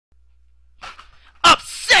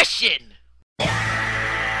action!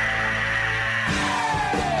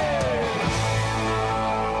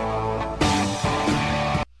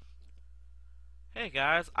 Hey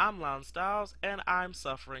guys, I'm Louden Styles, and I'm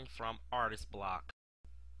suffering from artist block.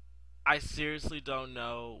 I seriously don't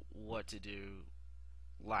know what to do,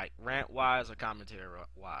 like rant-wise or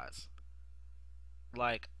commentary-wise.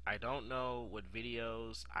 Like, I don't know what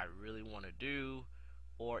videos I really want to do,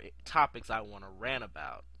 or topics I want to rant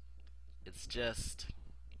about. It's just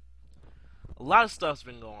a lot of stuff's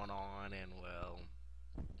been going on, and well,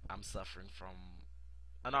 I'm suffering from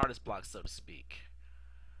an artist block, so to speak.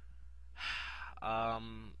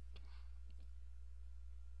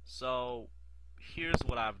 So here's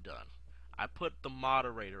what I've done. I put the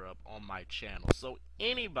moderator up on my channel, so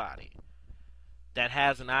anybody that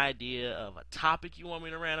has an idea of a topic you want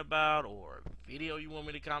me to rant about or a video you want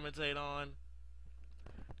me to commentate on,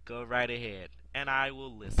 go right ahead and I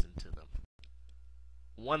will listen to them.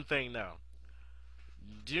 One thing though,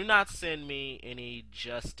 do not send me any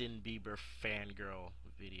Justin Bieber fangirl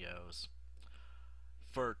videos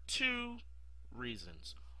for two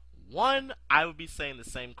reasons. One, I would be saying the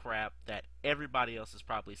same crap that everybody else has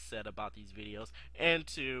probably said about these videos, and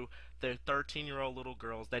two, they're 13-year-old little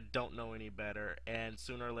girls that don't know any better, and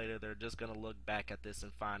sooner or later they're just going to look back at this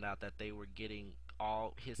and find out that they were getting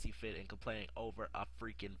all hissy fit and complaining over a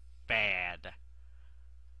freaking fad.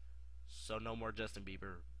 So no more Justin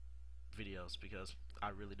Bieber videos, because I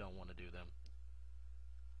really don't want to do them.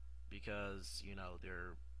 Because, you know,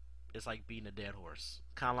 it's like beating a dead horse.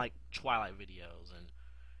 Kind of like Twilight videos and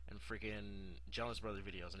freaking Jonas Brothers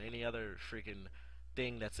videos and any other freaking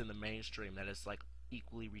thing that's in the mainstream that is like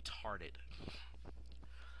equally retarded.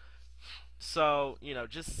 So, you know,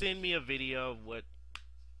 just send me a video of what.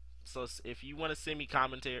 So if you want to send me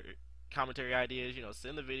commentary ideas, you know,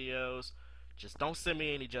 send the videos. Just don't send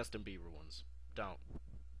me any Justin Bieber ones. Don't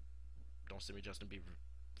send me Justin Bieber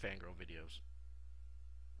fangirl videos,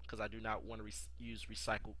 because I do not want to use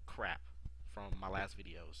recycled crap from my last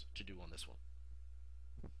videos to do on this one.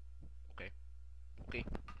 Okay.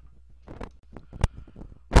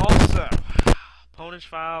 Also, Ponish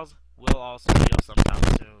Files will also be up sometime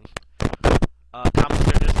soon.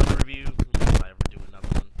 Commentators on the review. If I ever do another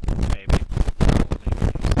one, maybe.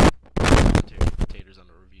 Commentators on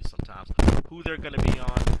the review sometimes. Who they're gonna be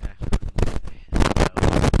on?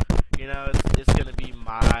 You know, it's gonna be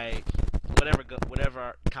my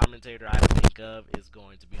whatever commentator I think of is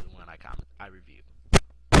going to be the one I review.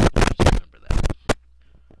 Just remember that.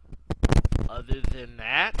 Other than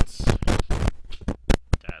that,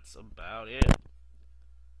 that's about it.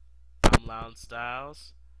 I'm Louden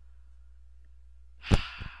Styles,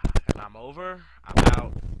 and I'm over, I'm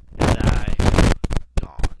out, and I'm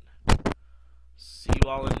gone. See you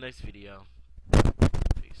all in the next video.